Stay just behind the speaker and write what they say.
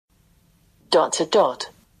...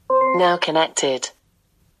 Now connected.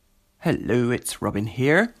 Hello, it's Robin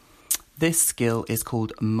here. This skill is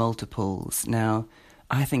called multiples. Now,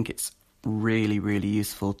 I think it's really, really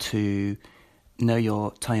useful to know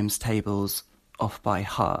your times tables off by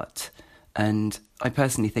heart. And I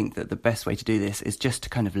personally think that the best way to do this is just to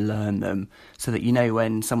kind of learn them so that you know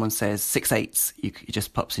when someone says 6 eighths, it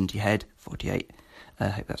just pops into your head, 48. I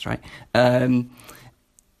hope that's right.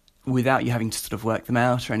 Without you having to sort of work them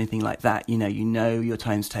out or anything like that, you know your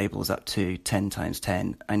times tables up to 10 times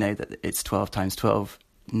 10. I know that it's 12 times 12,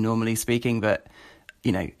 normally speaking, but,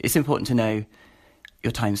 it's important to know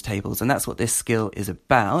your times tables, and that's what this skill is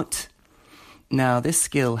about. Now, this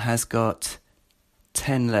skill has got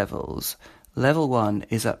 10 levels. Level 1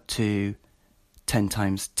 is up to 10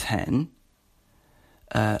 times 10.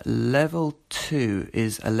 Level 2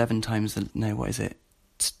 is 11 times... No, what is it?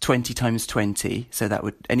 20 times 20, so that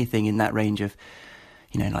would anything in that range of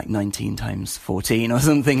like 19 times 14 or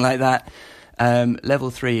something like that.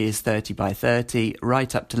 Level 3 is 30 by 30,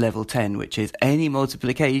 right up to level 10, which is any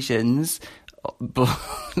multiplications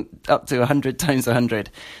up to 100 times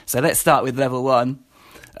 100. So let's start with level 1,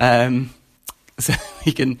 so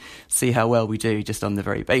we can see how well we do just on the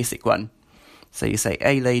very basic one. So you say,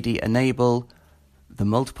 "A lady, enable the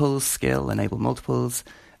multiples skill, enable multiples,"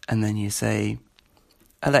 and then you say,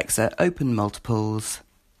 "Alexa, open multiples."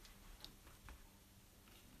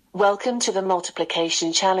 Welcome to the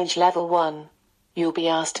Multiplication Challenge Level 1. You'll be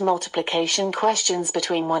asked multiplication questions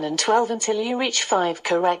between 1 and 12 until you reach 5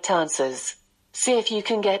 correct answers. See if you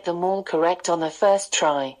can get them all correct on the first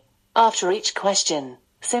try. After each question,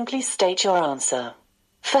 simply state your answer.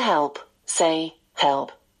 For help, say,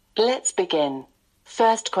 "Help." Let's begin.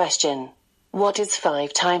 First question. What is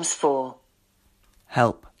 5 times 4?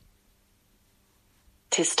 Help.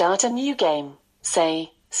 To start a new game,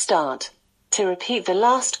 say, "Start." To repeat the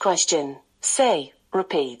last question, say,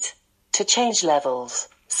 "Repeat." To change levels,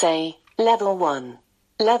 say, "Level 1."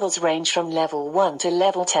 Levels range from level 1 to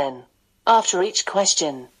level 10. After each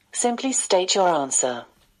question, simply state your answer.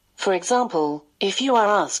 For example, if you are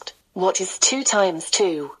asked, "What is 2 times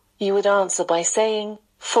 2?" you would answer by saying,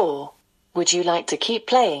 4. Would you like to keep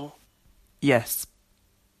playing? Yes.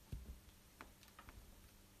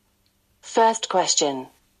 First question.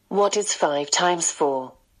 What is 5 times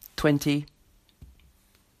 4? 20.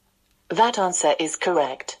 That answer is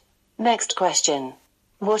correct. Next question.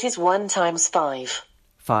 What is 1 times 5?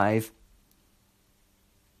 5.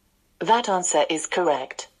 That answer is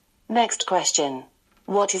correct. Next question.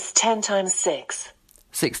 What is 10 times 6?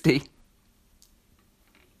 60.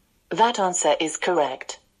 That answer is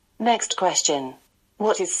correct. Next question.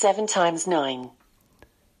 What is 7 times 9?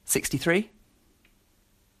 63.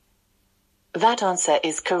 That answer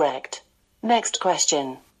is correct. Next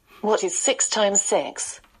question. What is 6 times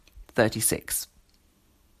 6? 36.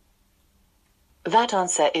 That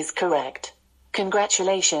answer is correct.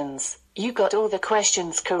 Congratulations, you got all the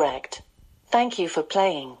questions correct. Thank you for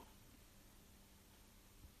playing.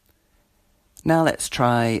 Now let's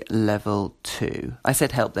try level 2. I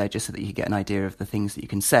said help there just so that you get an idea of the things that you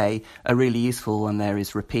can say. A really useful one there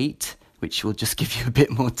is repeat, which will just give you a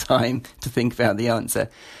bit more time to think about the answer,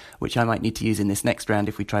 which I might need to use in this next round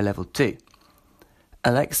if we try level 2.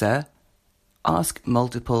 Alexa, ask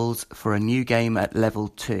multiples for a new game at level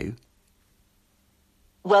 2.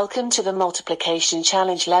 Welcome to the Multiplication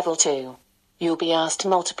Challenge Level 2. You'll be asked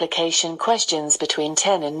multiplication questions between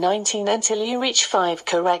 10 and 19 until you reach 5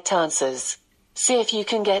 correct answers. See if you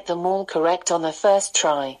can get them all correct on the first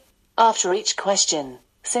try. After each question,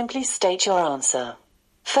 simply state your answer.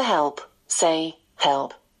 For help, say,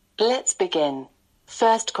 "Help." Let's begin.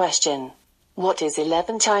 First question. What is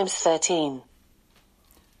 11 times 13?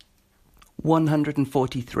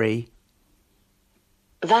 143.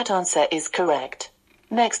 That answer is correct.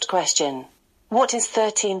 Next question. What is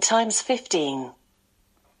 13 times 15?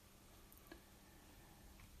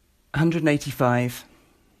 185.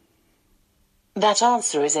 That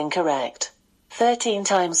answer is incorrect. 13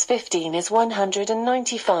 times 15 is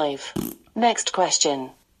 195. Next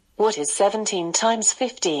question. What is 17 times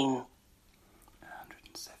 15?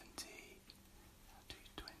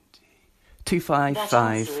 255. That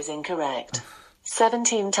answer is incorrect.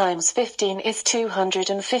 17 times 15 is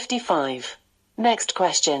 255. Next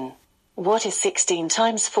question. What is 16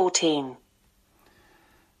 times 14?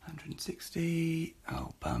 160.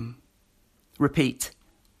 Oh, bum. Repeat.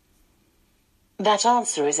 That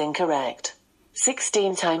answer is incorrect.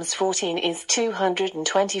 16 times 14 is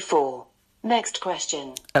 224. Next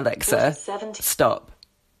question. Alexa, stop.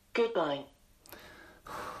 Goodbye.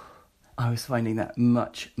 I was finding that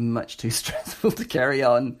much, much too stressful to carry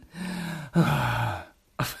on.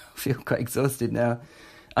 feel quite exhausted now.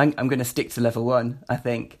 I'm going to stick to level 1, I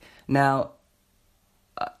think. Now,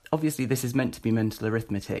 obviously this is meant to be mental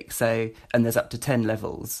arithmetic, and there's up to 10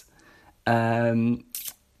 levels.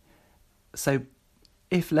 So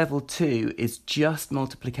if level 2 is just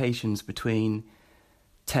multiplications between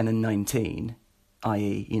 10 and 19,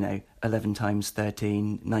 i.e., 11 times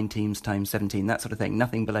 13, 19 times 17, that sort of thing,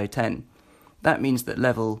 nothing below 10, that means that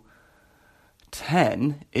level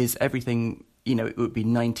 10 is everything, it would be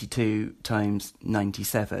 92 times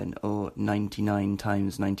 97 or 99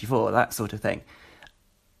 times 94, that sort of thing.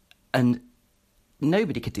 And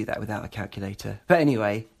nobody could do that without a calculator. But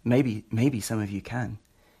anyway, maybe some of you can.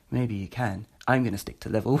 Maybe you can. I'm going to stick to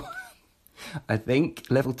level 1. I think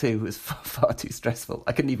level 2 was far too stressful.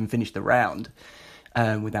 I couldn't even finish the round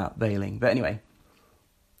without bailing. But anyway,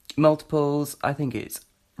 multiples, I think it's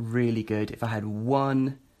really good. If I had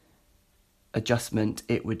one adjustment,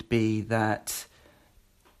 it would be that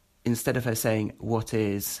instead of her saying, what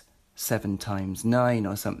is 7 times 9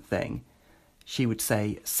 or something, she would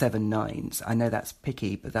say 7 nines. I know that's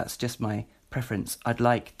picky, but that's just my preference. I'd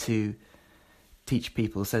like to teach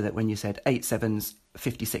people so that when you said 8 sevens,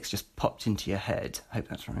 56 just popped into your head. I hope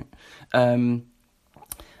that's right.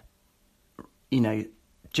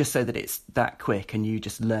 Just so that it's that quick and you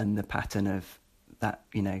just learn the pattern of that,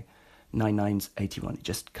 9 nines, 81, it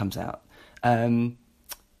just comes out. So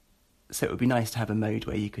it would be nice to have a mode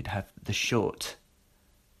where you could have the short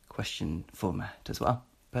question format as well.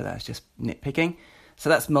 But that's just nitpicking. So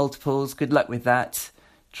that's multiples. Good luck with that.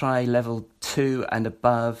 Try level 2 and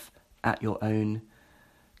above at your own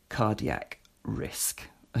cardiac risk.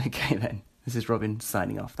 Okay then. This is Robin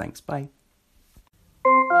signing off. Thanks. Bye.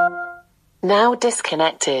 Now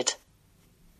disconnected.